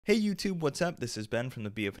Hey YouTube, what's up? This is Ben from the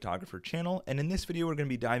Be a Photographer channel, and in this video we're going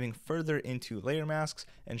to be diving further into layer masks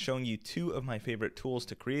and showing you two of my favorite tools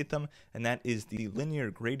to create them, and that is the linear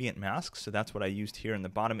gradient mask. So that's what I used here in the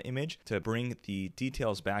bottom image to bring the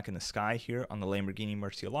details back in the sky here on the Lamborghini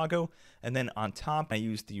Murcielago, and then on top I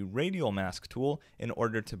used the Radial Mask tool in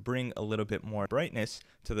order to bring a little bit more brightness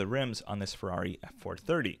to the rims on this Ferrari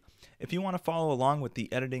F430. If you want to follow along with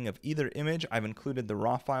the editing of either image, I've included the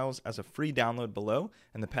raw files as a free download below,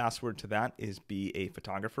 and the password to that is Be a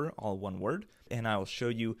Photographer, all one word. And I will show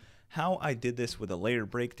you how I did this with a layer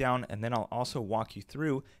breakdown, and then I'll also walk you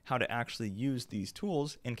through how to actually use these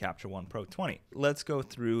tools in Capture One Pro 20. Let's go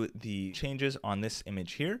through the changes on this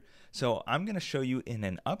image here. So I'm going to show you in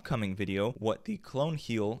an upcoming video what the clone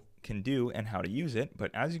heel can do and how to use it,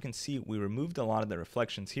 but as you can see, we removed a lot of the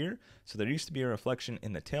reflections here. So there used to be a reflection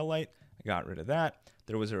in the taillight, I got rid of that.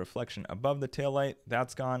 There was a reflection above the taillight,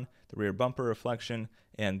 that's gone. The rear bumper reflection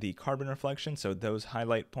and the carbon reflection, so those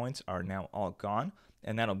highlight points are now all gone,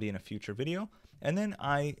 and that'll be in a future video. And then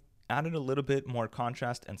I added a little bit more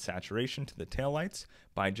contrast and saturation to the taillights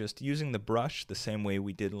by just using the brush the same way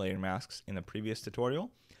we did layer masks in the previous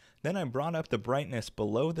tutorial. Then I brought up the brightness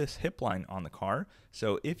below this hip line on the car.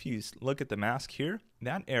 So if you look at the mask here,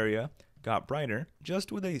 that area got brighter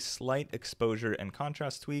just with a slight exposure and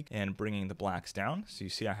contrast tweak and bringing the blacks down. So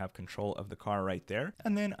you see I have control of the car right there.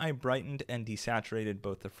 And then I brightened and desaturated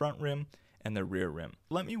both the front rim and the rear rim.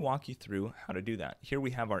 Let me walk you through how to do that. Here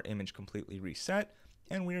we have our image completely reset,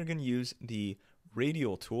 and we are going to use the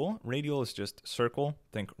radial tool. Radial is just circle,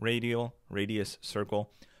 think radial, radius,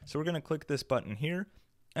 circle. So we're going to click this button here,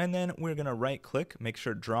 and then we're going to right click, make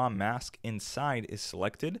sure draw mask inside is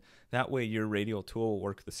selected. That way your radial tool will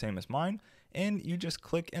work the same as mine. And you just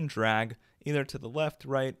click and drag either to the left,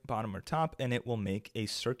 right, bottom, or top, and it will make a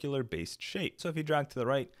circular based shape. So if you drag to the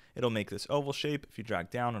right, it'll make this oval shape. If you drag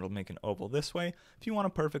down, it'll make an oval this way. If you want a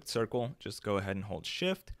perfect circle, just go ahead and hold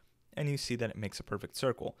shift, and you see that it makes a perfect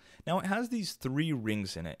circle. Now it has these three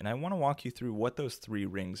rings in it, and I want to walk you through what those three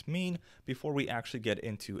rings mean before we actually get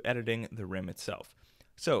into editing the rim itself.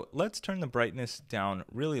 So let's turn the brightness down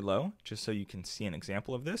really low, just so you can see an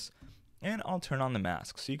example of this. And I'll turn on the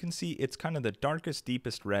mask. So you can see it's kind of the darkest,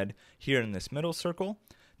 deepest red here in this middle circle.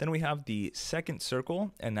 Then we have the second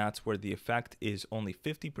circle, and that's where the effect is only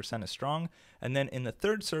 50% as strong. And then in the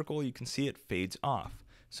third circle, you can see it fades off.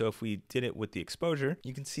 So if we did it with the exposure,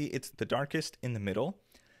 you can see it's the darkest in the middle.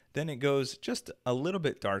 Then it goes just a little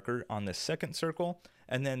bit darker on the second circle,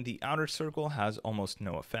 and then the outer circle has almost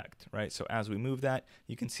no effect, right? So as we move that,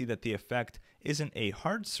 you can see that the effect isn't a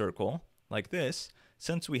hard circle like this.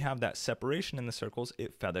 Since we have that separation in the circles,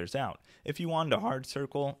 it feathers out. If you wanted a hard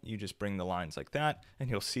circle, you just bring the lines like that, and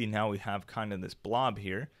you'll see now we have kind of this blob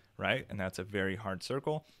here, right? And that's a very hard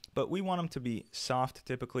circle, but we want them to be soft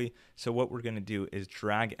typically. So what we're gonna do is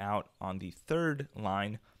drag out on the third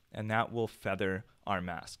line, and that will feather our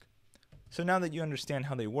mask. So now that you understand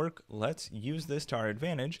how they work, let's use this to our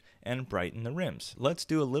advantage and brighten the rims. Let's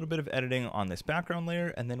do a little bit of editing on this background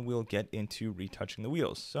layer, and then we'll get into retouching the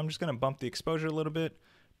wheels. So I'm just going to bump the exposure a little bit,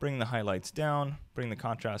 bring the highlights down, bring the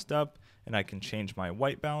contrast up, and I can change my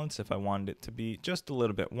white balance if I wanted it to be just a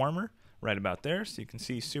little bit warmer, right about there. So you can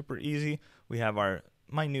see super easy. We have our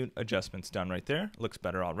minute adjustments done right there. Looks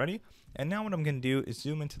better already. And now what I'm going to do is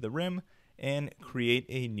zoom into the rim and create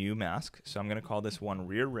a new mask. So I'm going to call this one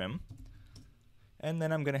rear rim. And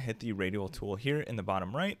then I'm going to hit the radial tool here in the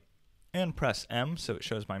bottom right and press M so it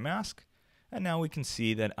shows my mask. And now we can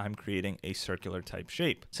see that I'm creating a circular type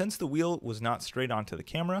shape. Since the wheel was not straight onto the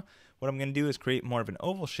camera, what I'm going to do is create more of an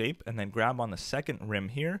oval shape and then grab on the second rim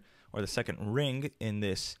here, or the second ring in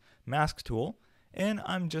this mask tool. And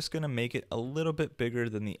I'm just going to make it a little bit bigger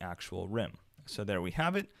than the actual rim. So there we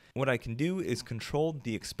have it. What I can do is control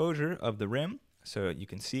the exposure of the rim. So you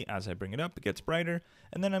can see as I bring it up, it gets brighter.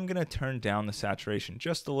 And then I'm going to turn down the saturation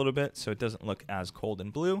just a little bit so it doesn't look as cold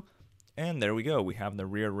and blue. And there we go. We have the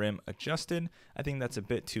rear rim adjusted. I think that's a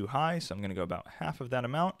bit too high, so I'm going to go about half of that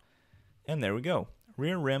amount. And there we go.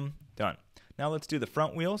 Rear rim done. Now let's do the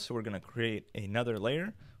front wheel. So we're going to create another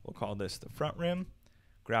layer. We'll call this the front rim.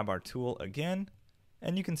 Grab our tool again.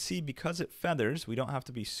 And you can see because it feathers, we don't have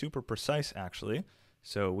to be super precise actually.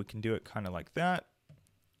 So we can do it kind of like that.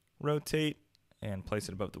 Rotate and place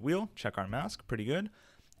it above the wheel. Check our mask, pretty good.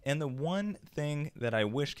 And the one thing that I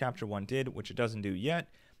wish Capture One did, which it doesn't do yet,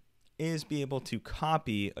 is be able to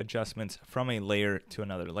copy adjustments from a layer to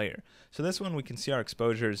another layer. So this one we can see our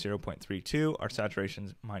exposure is 0.32, our saturation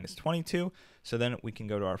is -22. So then we can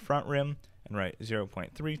go to our front rim and write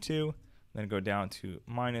 0.32, then go down to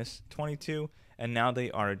 -22, and now they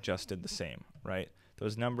are adjusted the same, right?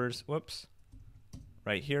 Those numbers, whoops,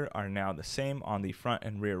 right here are now the same on the front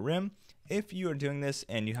and rear rim. If you are doing this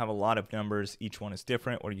and you have a lot of numbers, each one is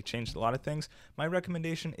different, or you changed a lot of things, my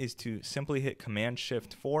recommendation is to simply hit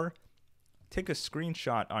Command-Shift-4, take a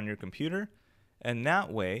screenshot on your computer, and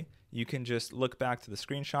that way you can just look back to the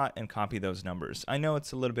screenshot and copy those numbers. I know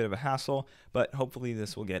it's a little bit of a hassle, but hopefully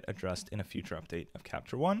this will get addressed in a future update of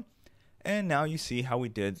Capture One. And now you see how we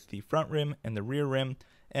did the front rim and the rear rim,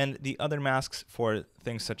 and the other masks for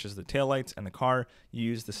things such as the taillights and the car, you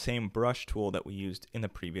use the same brush tool that we used in the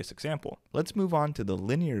previous example. Let's move on to the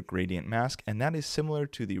linear gradient mask, and that is similar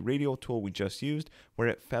to the radial tool we just used, where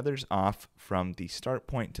it feathers off from the start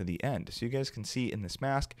point to the end. So you guys can see in this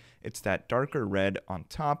mask, it's that darker red on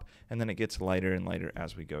top, and then it gets lighter and lighter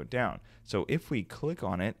as we go down. So if we click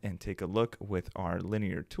on it and take a look with our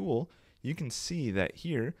linear tool, you can see that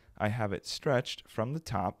here I have it stretched from the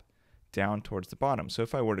top down towards the bottom. So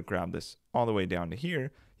if I were to grab this all the way down to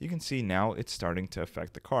here, you can see now it's starting to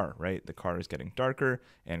affect the car, right? The car is getting darker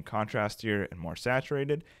and contrastier and more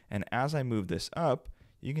saturated. And as I move this up,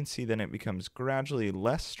 you can see that it becomes gradually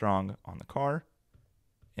less strong on the car,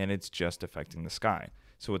 and it's just affecting the sky.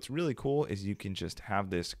 So what's really cool is you can just have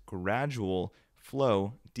this gradual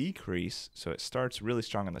flow decrease, so it starts really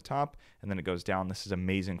strong on the top and then it goes down. This is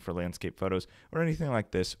amazing for landscape photos or anything like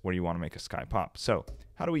this where you want to make a sky pop. So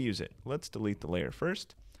how do we use it? Let's delete the layer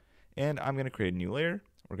first, and I'm going to create a new layer.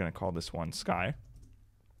 We're going to call this one sky,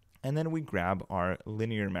 and then we grab our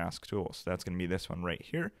linear mask tool. So that's going to be this one right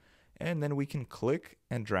here, and then we can click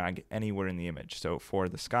and drag anywhere in the image. So for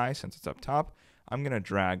the sky, since it's up top, I'm going to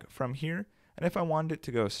drag from here, and if I wanted it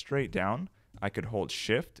to go straight down, I could hold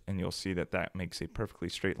shift and you'll see that that makes a perfectly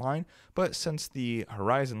straight line. But since the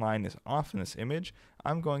horizon line is off in this image,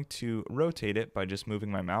 I'm going to rotate it by just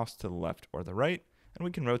moving my mouse to the left or the right. And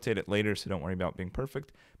we can rotate it later, so don't worry about being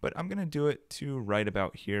perfect. But I'm going to do it to right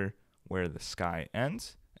about here where the sky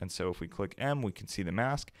ends. And so if we click M, we can see the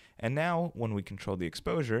mask. And now when we control the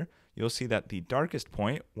exposure, you'll see that the darkest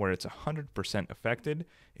point where it's 100% affected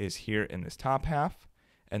is here in this top half.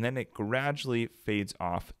 And then it gradually fades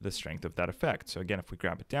off the strength of that effect. So again, if we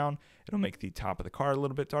grab it down, it'll make the top of the car a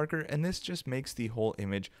little bit darker, and this just makes the whole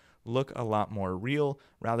image look a lot more real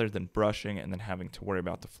rather than brushing and then having to worry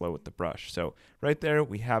about the flow with the brush. So right there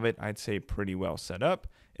we have it, I'd say pretty well set up.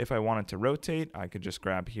 If I wanted to rotate, I could just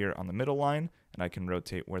grab here on the middle line and I can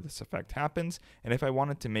rotate where this effect happens. And if I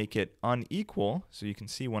wanted to make it unequal, so you can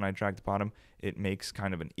see when I drag the bottom, it makes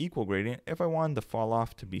kind of an equal gradient. If I wanted the fall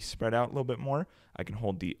off to be spread out a little bit more, I can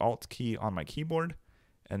hold the Alt key on my keyboard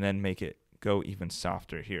and then make it go even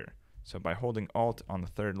softer here. So by holding Alt on the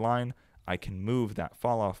third line, I can move that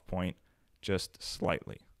fall off point just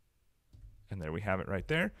slightly. And there we have it right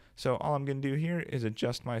there. So all I'm going to do here is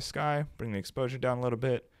adjust my sky, bring the exposure down a little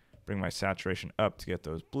bit, bring my saturation up to get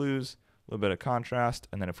those blues, a little bit of contrast,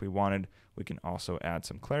 and then if we wanted, we can also add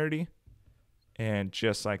some clarity. And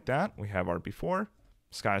just like that, we have our before,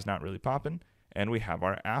 sky's not really popping, and we have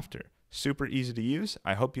our after. Super easy to use.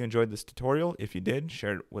 I hope you enjoyed this tutorial. If you did,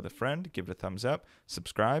 share it with a friend, give it a thumbs up,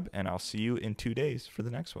 subscribe, and I'll see you in 2 days for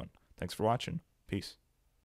the next one. Thanks for watching. Peace.